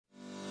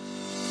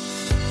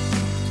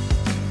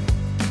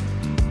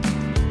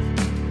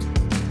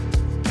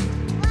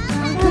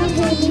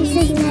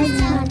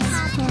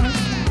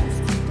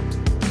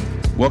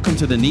Welcome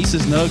to the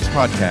Nieces Nugs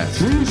podcast.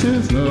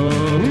 Nieces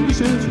Nugs,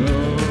 Nieces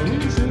Nugs,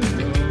 Nieces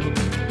Nugs.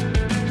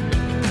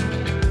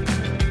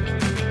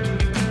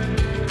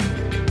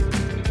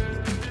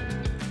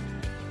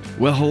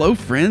 Well, hello,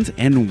 friends,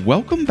 and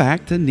welcome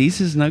back to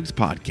Nieces Nugs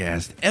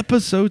podcast,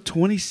 episode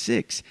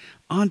 26.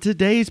 On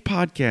today's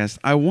podcast,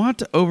 I want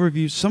to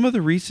overview some of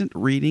the recent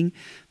reading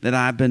that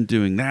I've been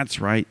doing. That's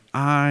right,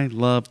 I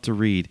love to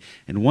read.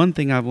 And one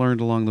thing I've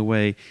learned along the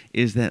way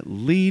is that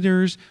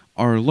leaders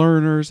are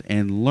learners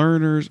and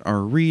learners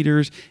are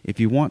readers.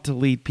 If you want to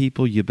lead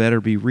people, you better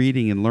be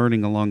reading and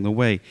learning along the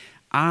way.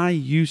 I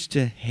used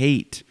to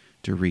hate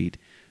to read.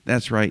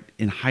 That's right,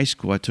 in high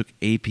school, I took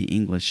AP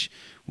English.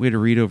 We had to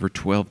read over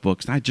 12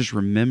 books. And I just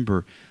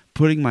remember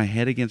putting my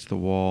head against the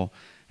wall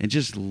and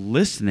just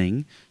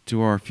listening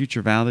to our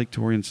future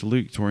valedictorian,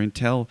 salutatorian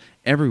tell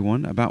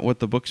everyone about what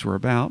the books were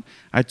about.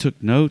 I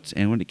took notes,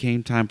 and when it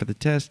came time for the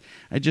test,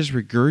 I just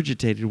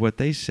regurgitated what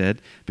they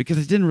said because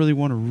I didn't really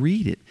want to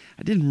read it.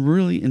 I didn't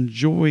really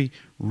enjoy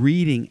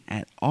reading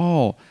at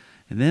all.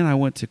 And then I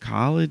went to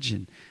college,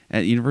 and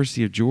at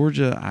University of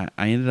Georgia,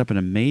 I ended up in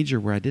a major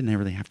where I didn't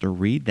really have to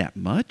read that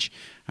much.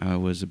 I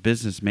was a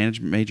business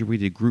management major. We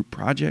did group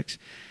projects.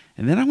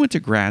 And then I went to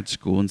grad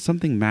school, and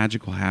something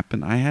magical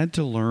happened. I had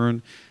to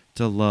learn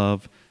to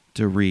love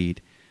to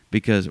read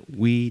because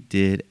we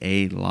did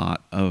a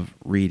lot of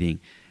reading.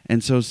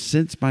 And so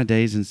since my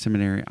days in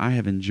seminary, I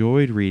have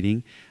enjoyed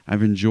reading,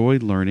 I've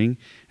enjoyed learning,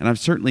 and I've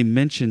certainly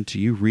mentioned to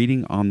you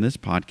reading on this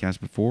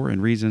podcast before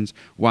and reasons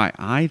why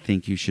I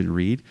think you should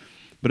read.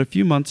 But a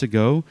few months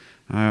ago,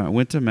 I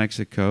went to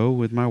Mexico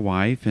with my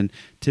wife, and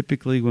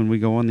typically when we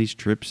go on these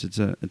trips, it's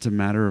a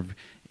matter of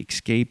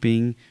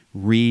escaping,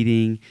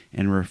 reading,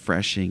 and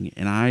refreshing.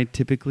 And I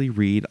typically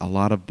read a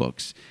lot of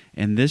books.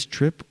 And this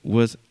trip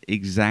was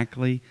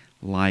exactly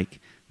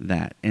like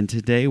that. And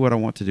today what I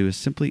want to do is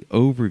simply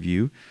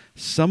overview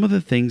some of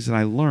the things that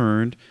I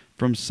learned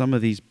from some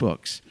of these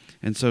books.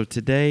 And so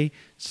today,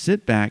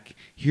 sit back,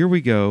 here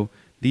we go.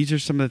 These are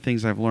some of the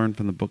things I've learned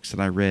from the books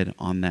that I read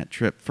on that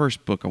trip.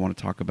 First book I want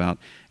to talk about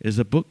is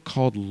a book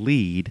called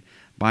Lead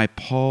by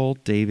Paul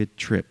David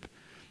Tripp.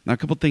 Now, a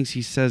couple things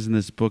he says in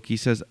this book. He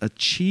says,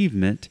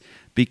 achievement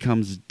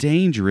becomes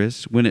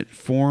dangerous when it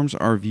forms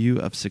our view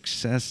of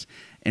success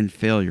and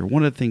failure.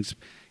 One of the things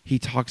he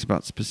talks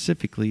about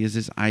specifically is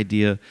this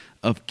idea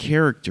of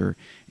character.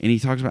 And he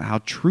talks about how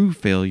true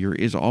failure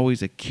is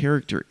always a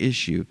character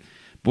issue.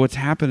 But what's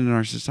happened in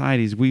our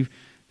society is we've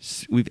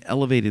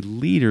elevated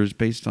leaders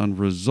based on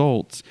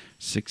results,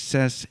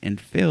 success,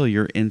 and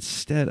failure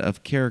instead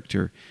of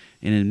character.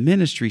 And in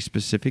ministry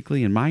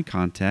specifically, in my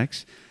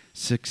context,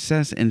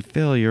 success and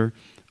failure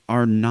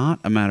are not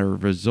a matter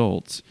of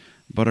results,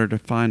 but are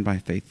defined by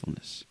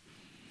faithfulness.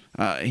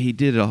 He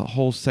did a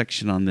whole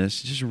section on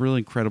this, just really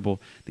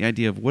incredible, the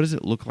idea of what does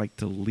it look like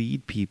to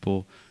lead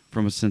people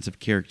from a sense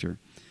of character.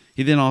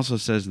 He then also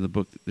says in the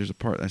book, there's a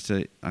part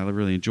I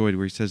really enjoyed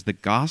where he says, the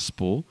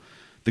gospel,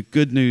 the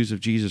good news of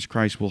Jesus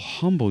Christ will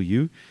humble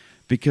you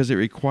because it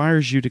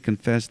requires you to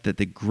confess that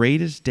the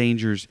greatest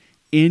dangers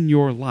in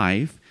your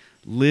life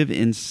live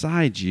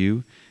inside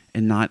you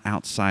and not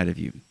outside of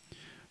you.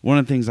 One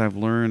of the things I've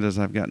learned as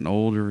I've gotten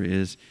older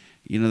is,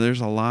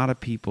 there's a lot of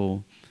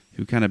people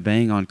who kind of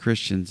bang on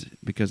Christians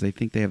because they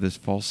think they have this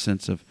false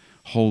sense of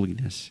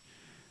holiness.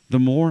 The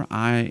more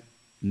I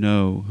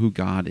know who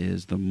God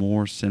is, the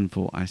more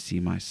sinful I see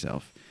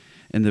myself.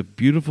 And the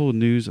beautiful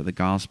news of the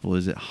gospel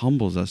is it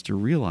humbles us to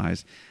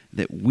realize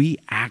that we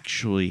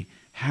actually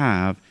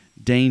have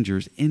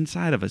dangers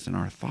inside of us in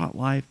our thought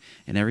life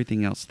and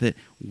everything else that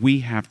we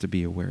have to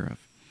be aware of.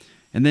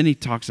 And then he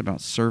talks about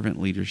servant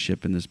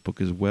leadership in this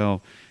book as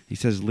well. He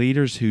says,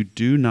 leaders who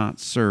do not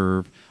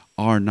serve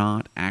are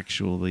not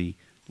actually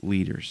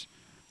leaders.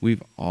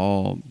 We've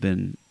all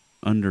been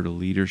under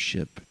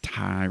leadership,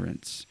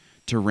 tyrants,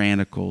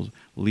 tyrannical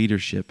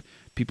leadership,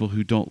 people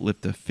who don't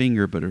lift a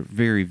finger but are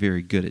very,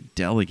 very good at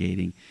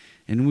delegating.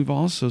 And we've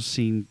also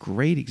seen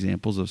great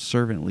examples of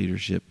servant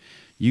leadership.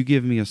 You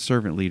give me a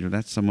servant leader,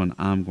 that's someone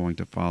I'm going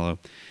to follow.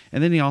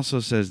 And then he also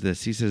says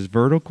this. He says,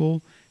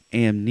 vertical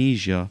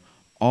amnesia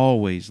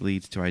always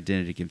leads to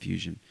identity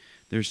confusion.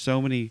 There's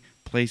so many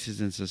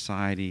places in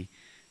society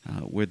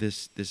where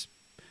this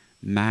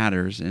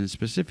matters, and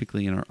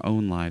specifically in our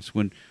own lives,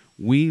 when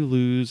we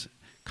lose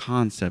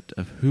concept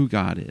of who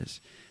God is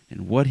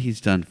and what he's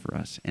done for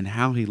us and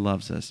how he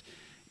loves us,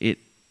 it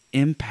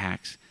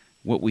impacts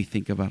what we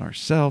think about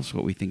ourselves,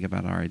 what we think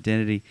about our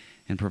identity,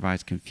 and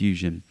provides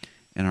confusion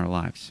in our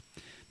lives.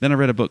 Then I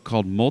read a book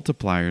called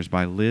Multipliers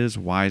by Liz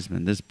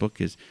Wiseman. This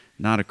book is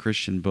not a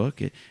Christian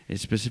book. It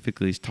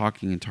specifically is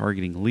talking and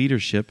targeting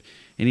leadership.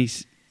 And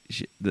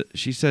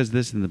she says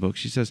this in the book.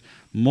 She says,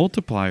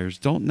 multipliers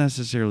don't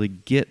necessarily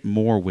get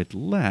more with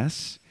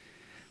less.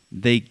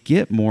 They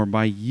get more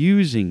by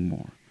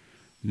using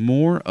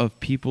more of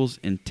people's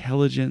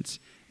intelligence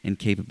and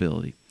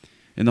capability.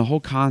 And the whole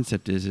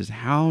concept is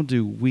how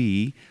do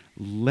we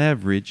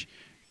leverage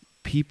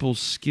people's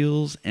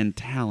skills and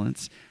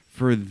talents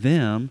for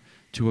them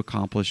to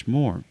accomplish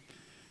more?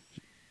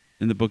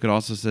 in the book, it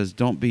also says,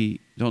 don't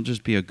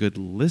just be a good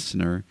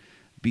listener,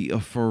 be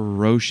a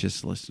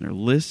ferocious listener.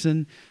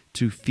 Listen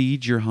to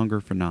feed your hunger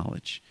for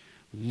knowledge.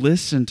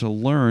 Listen to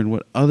learn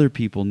what other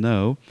people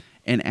know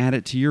and add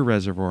it to your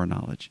reservoir of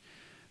knowledge.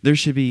 There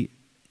should be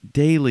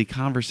daily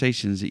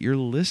conversations that you're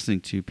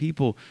listening to,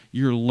 people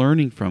you're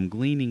learning from,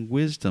 gleaning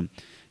wisdom.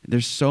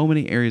 There's so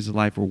many areas of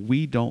life where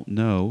we don't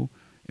know,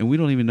 and we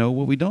don't even know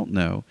what we don't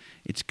know.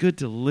 It's good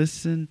to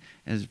listen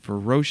as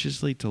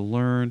ferociously, to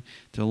learn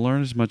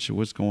as much of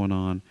what's going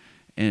on.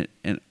 And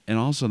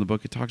also in the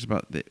book, it talks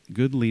about that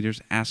good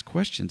leaders ask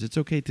questions. It's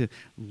okay to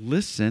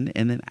listen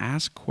and then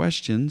ask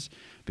questions,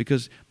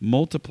 because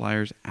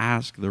multipliers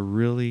ask the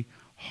really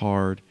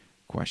hard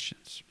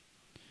questions.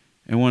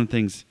 And one of the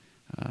things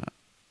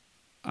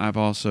I've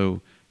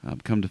also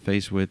come to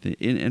face with,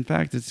 in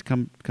fact, it's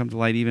come to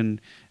light even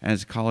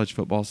as college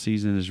football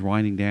season is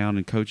winding down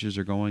and coaches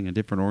are going and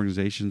different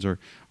organizations are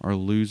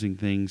losing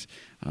things.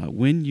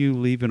 When you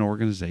leave an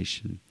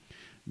organization,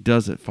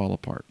 does it fall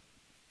apart?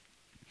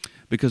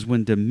 Because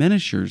when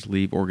diminishers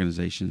leave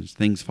organizations,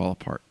 things fall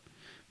apart.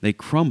 They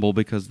crumble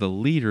because the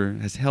leader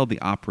has held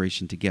the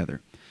operation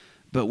together.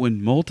 But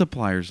when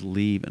multipliers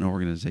leave an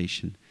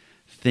organization,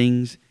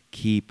 things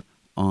keep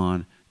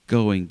on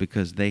going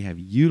because they have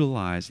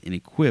utilized and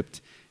equipped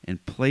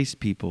and placed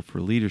people for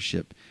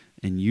leadership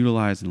and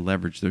utilized and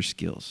leveraged their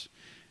skills.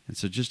 And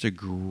so just a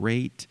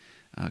great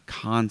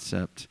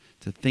concept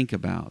to think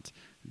about.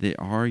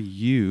 Are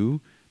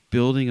you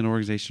building an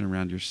organization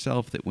around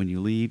yourself that when you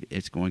leave,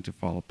 it's going to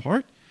fall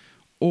apart?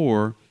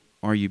 Or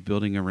are you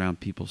building around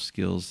people's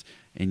skills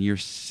and you're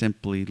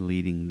simply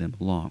leading them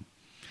along?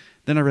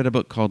 Then I read a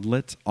book called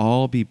Let's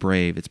All Be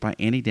Brave. It's by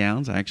Annie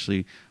Downs. I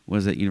actually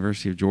was at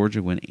University of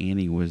Georgia when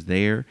Annie was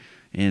there.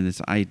 And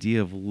this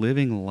idea of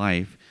living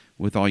life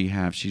with all you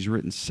have. She's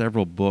written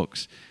several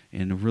books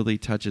and really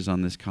touches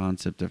on this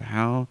concept of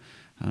how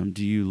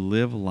do you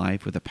live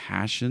life with a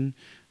passion,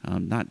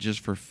 not just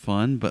for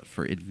fun, but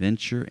for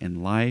adventure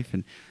and life,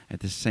 and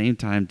at the same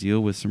time deal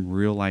with some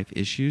real life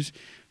issues.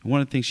 And one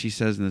of the things she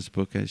says in this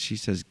book is she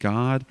says,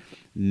 God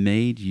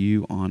made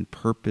you on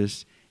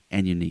purpose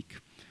and unique.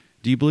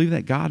 Do you believe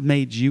that God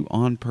made you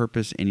on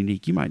purpose and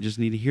unique? You might just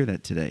need to hear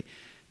that today.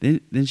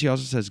 Then she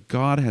also says,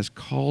 God has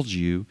called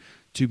you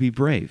to be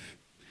brave,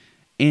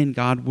 and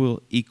God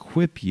will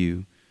equip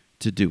you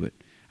to do it.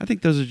 I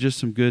think those are just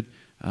some good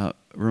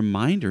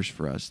reminders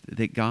for us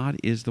that God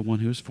is the one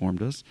who has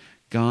formed us.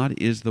 God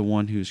is the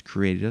one who has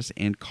created us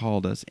and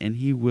called us, and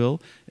He will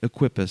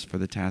equip us for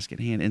the task at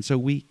hand. And so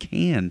we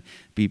can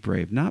be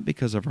brave, not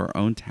because of our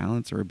own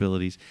talents or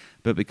abilities,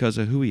 but because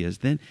of who He is.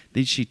 Then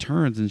she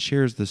turns and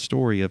shares the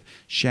story of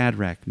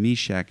Shadrach,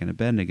 Meshach, and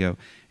Abednego,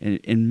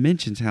 and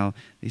mentions how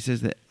He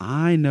says that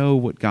I know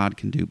what God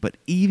can do, but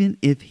even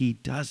if He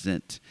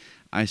doesn't,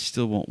 I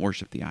still won't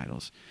worship the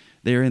idols.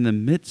 They're in the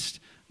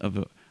midst of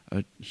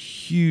a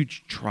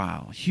huge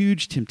trial,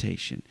 huge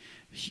temptation,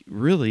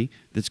 really,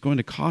 that's going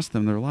to cost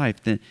them their life.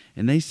 And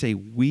they say,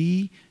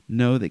 we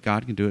know that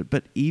God can do it,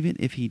 but even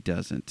if He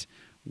doesn't,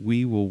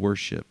 we will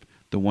worship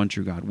the one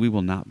true God. We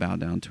will not bow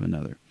down to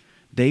another.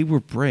 They were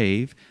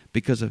brave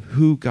because of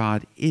who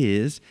God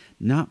is,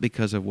 not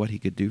because of what He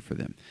could do for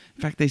them.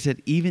 In fact, they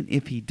said, even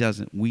if He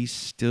doesn't, we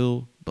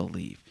still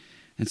believe.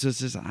 And so it's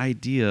this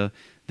idea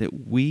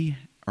that we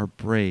are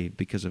brave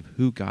because of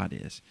who God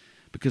is,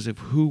 because of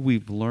who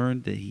we've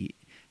learned that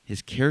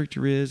His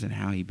character is and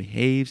how He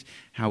behaves,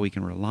 how we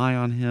can rely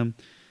on Him.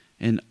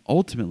 And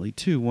ultimately,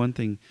 too, one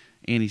thing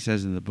Annie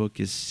says in the book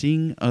is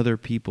seeing other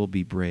people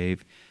be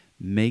brave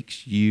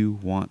makes you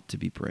want to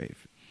be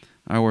brave.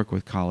 I work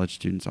with college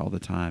students all the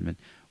time, and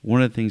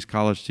one of the things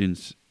college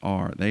students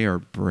are, they are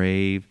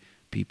brave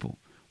people,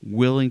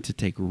 willing to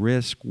take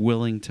risk,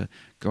 willing to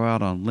go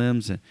out on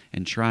limbs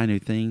and try new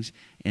things.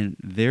 And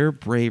their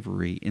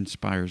bravery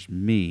inspires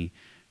me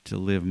to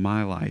live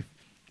my life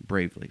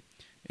bravely.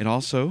 It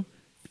also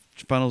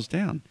funnels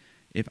down.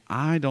 If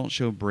I don't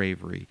show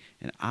bravery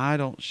and I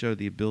don't show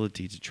the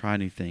ability to try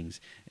new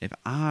things, if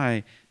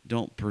I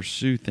don't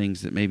pursue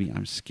things that maybe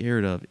I'm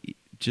scared of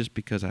just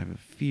because I have a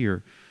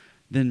fear,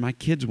 then my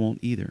kids won't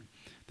either.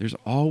 There's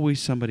always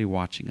somebody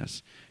watching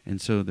us.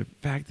 And so the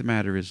fact of the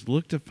matter is,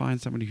 look to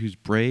find somebody who's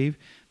brave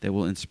that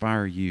will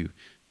inspire you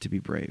to be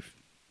brave.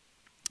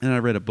 And I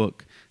read a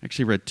book,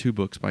 actually read two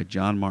books by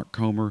John Mark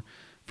Comer.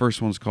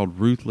 First one's called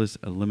Ruthless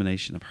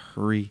Elimination of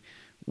Hurry.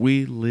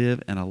 We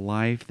live in a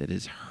life that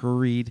is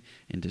hurried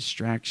and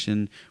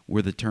distraction,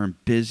 where the term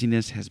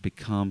busyness has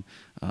become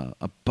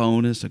a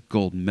bonus, a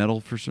gold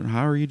medal for certain.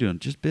 How are you doing?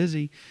 Just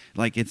busy.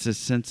 Like it's a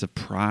sense of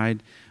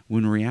pride,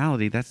 when in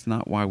reality, that's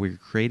not why we were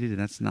created, and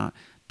that's not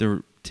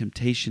the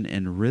temptation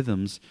and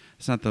rhythms.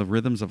 It's not the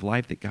rhythms of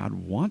life that God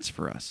wants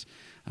for us.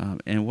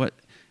 And what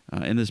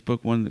in this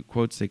book, one of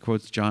the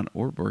quotes John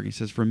Ortberg. He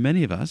says, for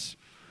many of us,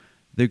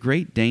 the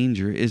great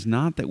danger is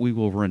not that we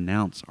will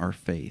renounce our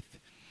faith.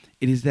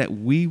 It is that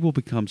we will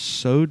become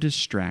so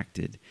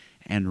distracted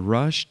and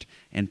rushed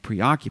and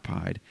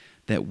preoccupied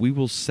that we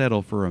will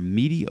settle for a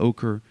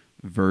mediocre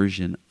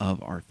version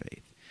of our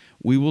faith.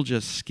 We will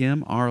just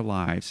skim our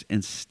lives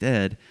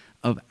instead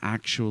of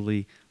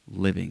actually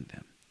living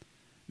them.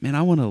 Man,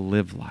 I want to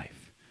live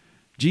life.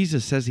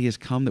 Jesus says he has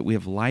come that we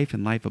have life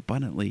and life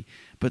abundantly,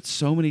 but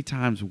so many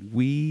times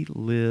we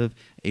live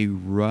a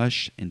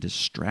rush and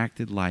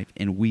distracted life,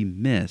 and we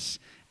miss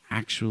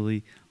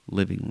actually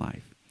living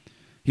life.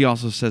 He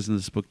also says in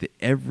this book that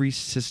every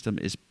system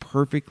is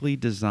perfectly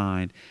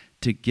designed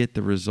to get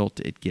the result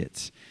it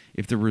gets.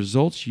 If the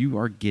results you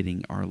are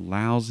getting are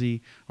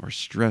lousy, are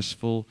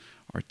stressful,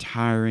 are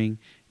tiring,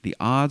 the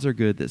odds are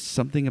good that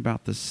something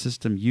about the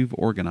system you've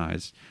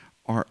organized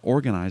are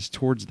organized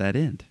towards that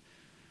end.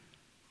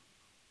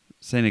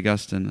 St.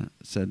 Augustine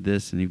said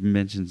this, and he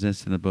mentions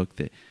this in the book,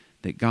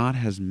 that God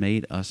has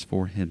made us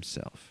for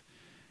himself,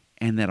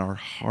 and that our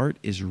heart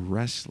is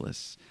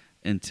restless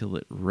until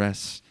it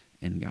rests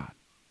in God.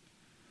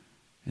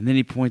 And then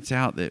he points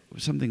out that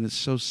something that's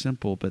so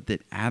simple, but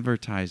that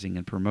advertising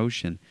and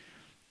promotion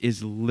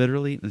is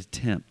literally an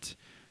attempt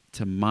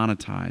to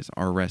monetize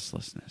our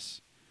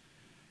restlessness.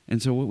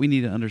 And so what we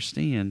need to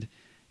understand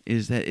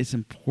is that it's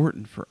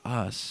important for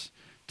us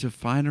to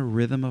find a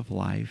rhythm of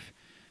life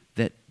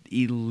that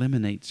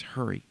eliminates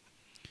hurry.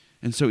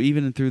 And so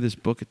even through this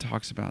book, it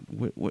talks about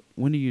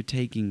when are you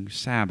taking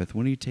Sabbath?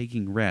 When are you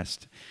taking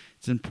rest?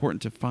 It's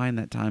important to find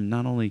that time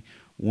not only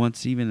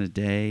once even a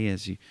day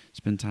as you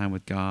spend time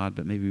with God,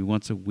 but maybe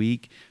once a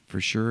week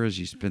for sure as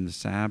you spend the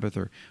Sabbath,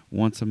 or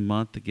once a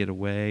month to get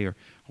away, or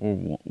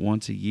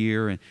once a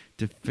year, and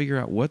to figure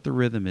out what the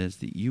rhythm is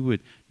that you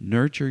would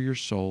nurture your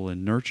soul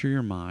and nurture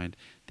your mind,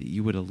 that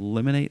you would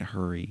eliminate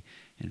hurry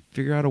and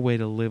figure out a way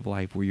to live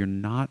life where you're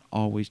not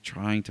always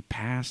trying to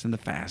pass in the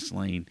fast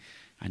lane.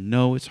 I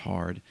know it's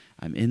hard.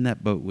 I'm in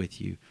that boat with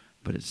you,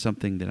 but it's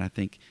something that I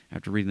think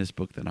after reading this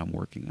book that I'm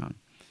working on.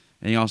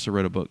 And he also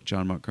wrote a book,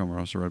 John Mark Comer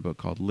also wrote a book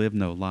called Live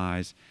No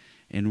Lies.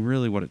 And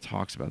really what it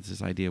talks about is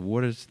this idea of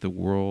what is the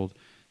world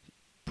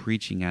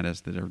preaching at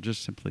us that are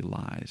just simply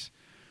lies.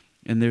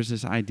 And there's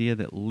this idea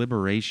that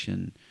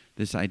liberation,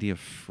 this idea of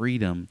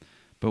freedom,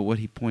 but what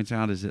he points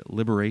out is that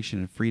liberation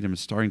and freedom is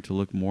starting to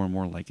look more and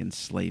more like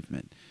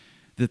enslavement.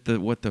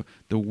 That what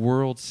the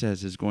world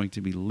says is going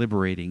to be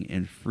liberating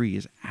and free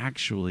is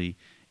actually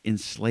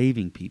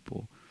enslaving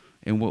people.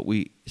 And what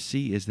we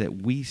see is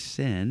that we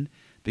sin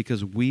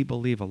because we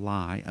believe a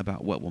lie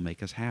about what will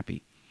make us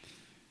happy.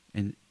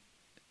 And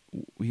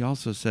he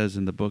also says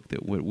in the book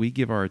that what we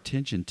give our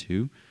attention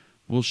to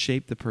will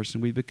shape the person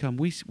we become.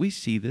 We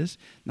see this,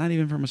 not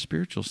even from a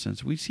spiritual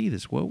sense. We see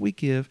this. What we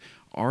give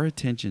our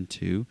attention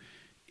to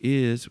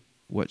is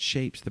what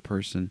shapes the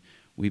person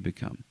we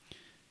become.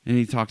 And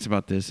he talks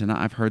about this, and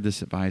I've heard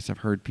this advice. I've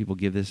heard people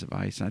give this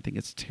advice, and I think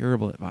it's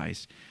terrible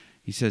advice.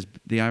 He says,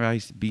 the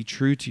advice, be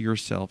true to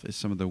yourself, is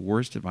some of the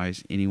worst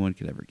advice anyone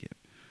could ever give.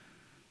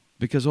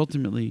 Because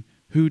ultimately,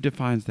 who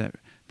defines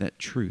that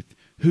truth?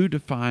 Who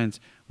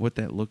defines what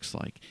that looks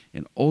like?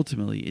 And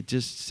ultimately, it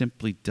just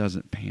simply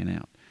doesn't pan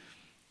out.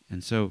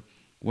 And so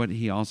what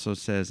he also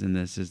says in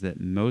this is that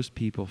most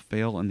people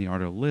fail in the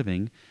art of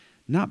living,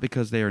 not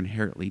because they are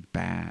inherently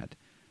bad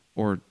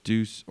or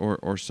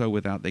so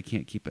without they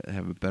can't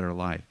have a better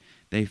life.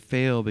 They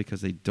fail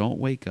because they don't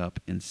wake up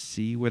and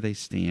see where they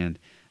stand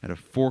at a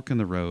fork in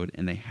the road,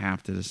 and they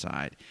have to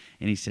decide.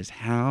 And he says,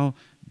 how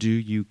do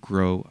you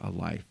grow a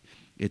life?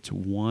 It's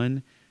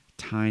one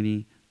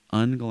tiny,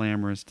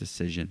 unglamorous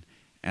decision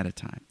at a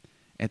time.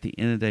 At the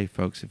end of the day,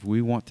 folks, if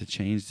we want to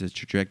change the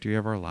trajectory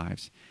of our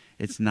lives,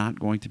 it's not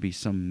going to be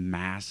some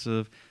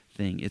massive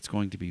thing. It's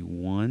going to be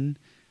one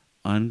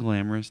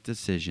unglamorous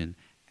decision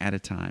at a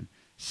time.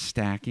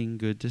 Stacking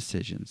good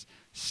decisions,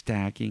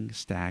 stacking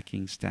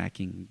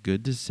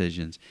good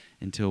decisions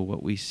until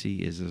what we see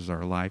is as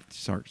our life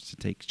starts to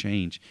take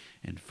change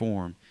and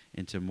form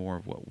into more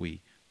of what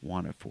we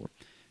want it for.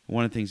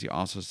 One of the things he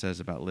also says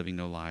about living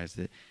no lies,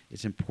 that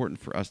it's important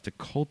for us to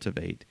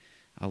cultivate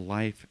a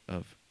life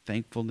of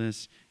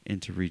thankfulness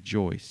and to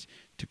rejoice,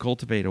 to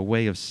cultivate a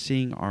way of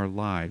seeing our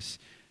lives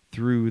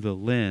through the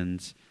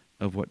lens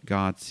of what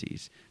God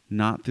sees,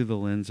 not through the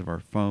lens of our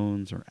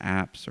phones or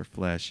apps or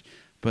flesh,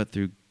 but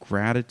through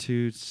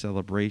gratitude,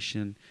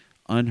 celebration,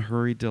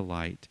 unhurried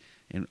delight,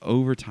 and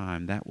over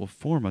time that will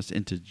form us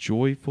into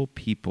joyful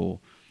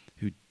people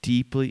who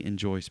deeply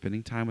enjoy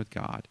spending time with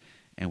God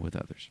and with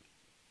others.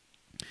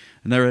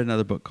 And I read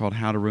another book called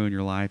How to Ruin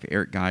Your Life.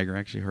 Eric Geiger, I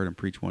actually heard him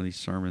preach one of these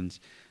sermons,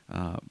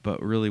 but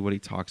really what he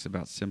talks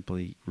about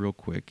simply, real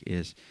quick,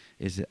 is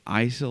that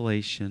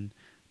isolation,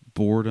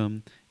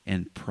 boredom,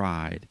 and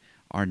pride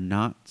are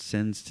not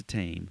sins to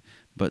tame,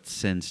 but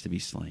sins to be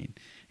slain.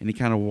 And he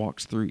kind of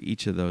walks through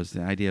each of those,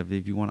 the idea of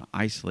if you want to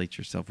isolate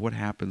yourself, what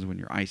happens when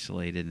you're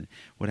isolated, and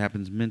what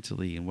happens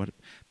mentally, and what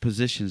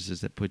positions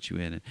does that put you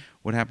in, and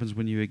what happens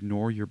when you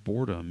ignore your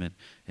boredom,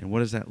 and what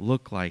does that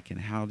look like,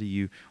 and how do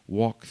you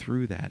walk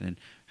through that? And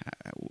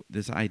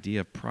this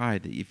idea of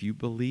pride, that if you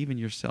believe in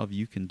yourself,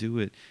 you can do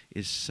it,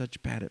 is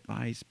such bad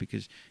advice,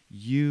 because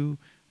you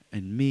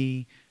and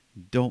me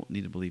don't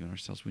need to believe in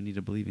ourselves. We need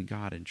to believe in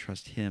God and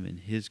trust Him and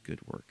His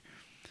good work.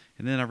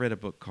 And then I read a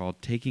book called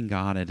Taking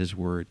God at His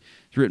Word.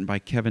 It's written by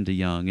Kevin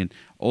DeYoung, and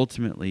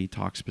ultimately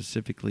talks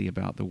specifically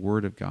about the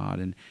Word of God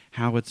and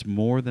how it's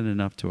more than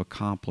enough to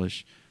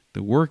accomplish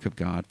the work of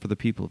God for the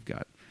people of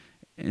God.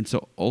 And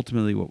so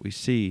ultimately what we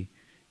see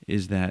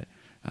is that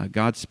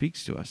God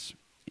speaks to us,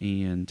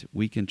 and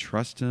we can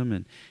trust Him.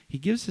 And He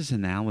gives this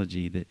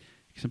analogy that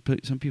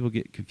some people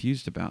get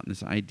confused about, and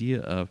this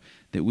idea of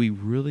that we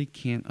really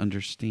can't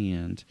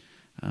understand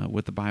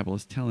what the Bible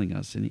is telling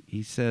us. And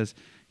he says,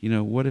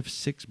 what if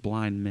 6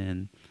 blind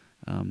men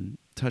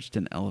touched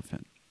an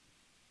elephant?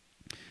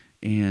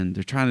 And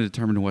they're trying to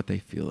determine what they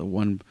feel.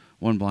 One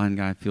blind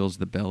guy feels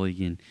the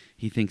belly, and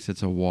he thinks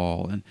it's a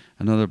wall. And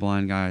another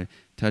blind guy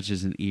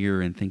touches an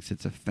ear and thinks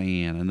it's a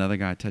fan. Another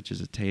guy touches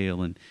a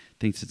tail and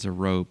thinks it's a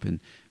rope. And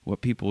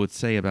what people would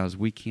say about is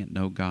we can't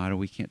know God, and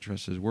we can't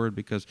trust His Word,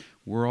 because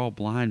we're all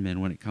blind men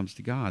when it comes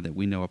to God, that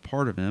we know a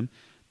part of Him,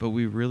 but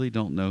we really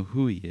don't know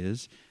who He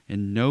is,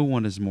 and no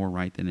one is more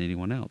right than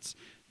anyone else,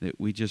 that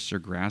we just are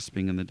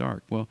grasping in the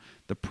dark. Well,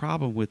 the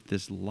problem with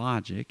this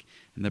logic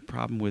and the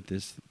problem with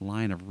this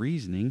line of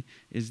reasoning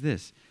is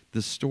this.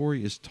 The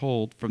story is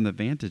told from the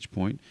vantage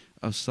point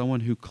of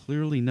someone who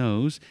clearly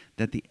knows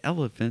that the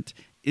elephant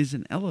is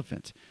an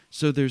elephant.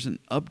 So there's an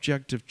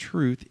objective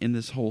truth in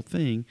this whole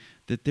thing,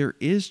 that there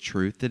is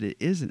truth, that it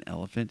is an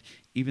elephant,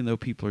 even though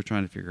people are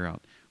trying to figure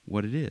out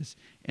what it is.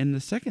 And the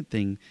second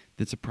thing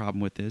that's a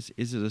problem with this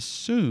is it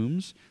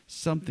assumes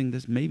something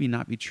that's maybe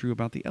not be true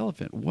about the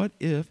elephant. What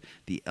if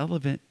the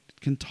elephant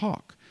can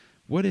talk?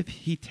 What if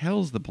he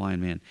tells the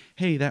blind man,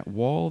 hey, that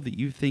wall that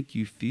you think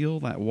you feel,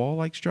 that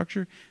wall-like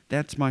structure,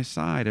 that's my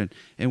side.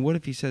 And what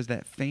if he says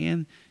that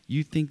fan,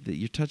 you think that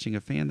you're touching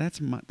a fan, that's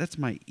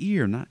my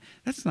ear,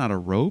 that's not a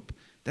rope,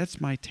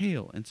 that's my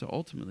tail. And so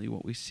ultimately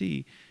what we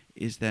see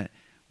is that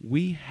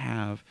we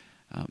have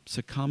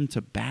succumb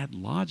to bad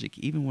logic,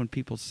 even when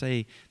people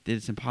say that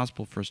it's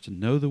impossible for us to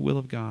know the will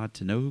of God,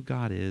 to know who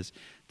God is,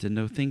 to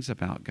know things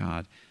about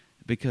God,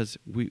 because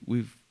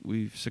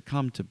we've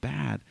succumbed to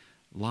bad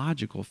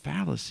logical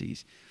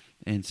fallacies.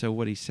 And so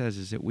what he says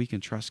is that we can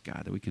trust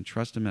God, that we can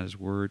trust Him at His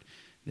Word,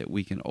 that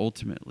we can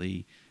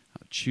ultimately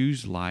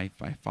choose life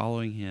by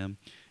following Him,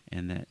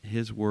 and that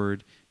His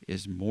Word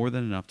is more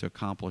than enough to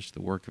accomplish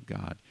the work of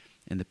God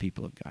and the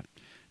people of God.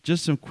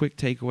 Just some quick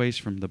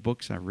takeaways from the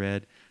books I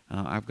read.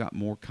 I've got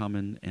more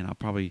coming, and I'll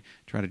probably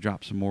try to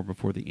drop some more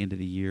before the end of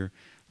the year.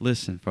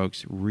 Listen,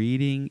 folks,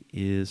 reading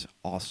is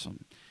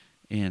awesome.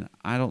 And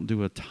I don't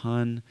do a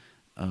ton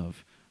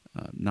of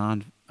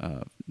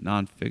a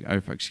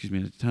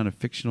ton of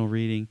fictional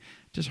reading.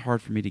 Just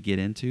hard for me to get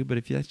into. But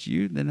if that's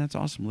you, then that's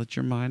awesome. Let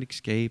your mind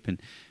escape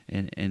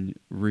and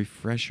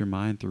refresh your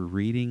mind through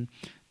reading,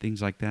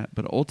 things like that.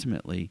 But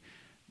ultimately,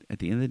 at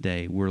the end of the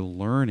day, we're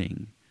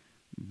learning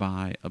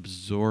by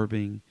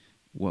absorbing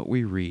what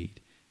we read,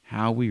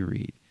 how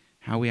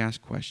we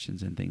ask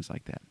questions, and things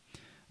like that.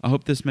 I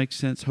hope this makes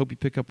sense. Hope you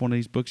pick up one of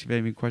these books. If you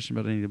have any questions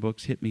about any of the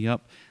books, hit me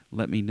up.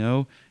 Let me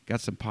know.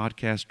 Got some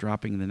podcasts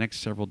dropping in the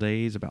next several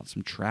days about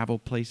some travel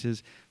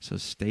places, so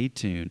stay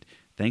tuned.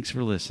 Thanks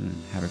for listening.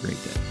 Have a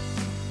great day.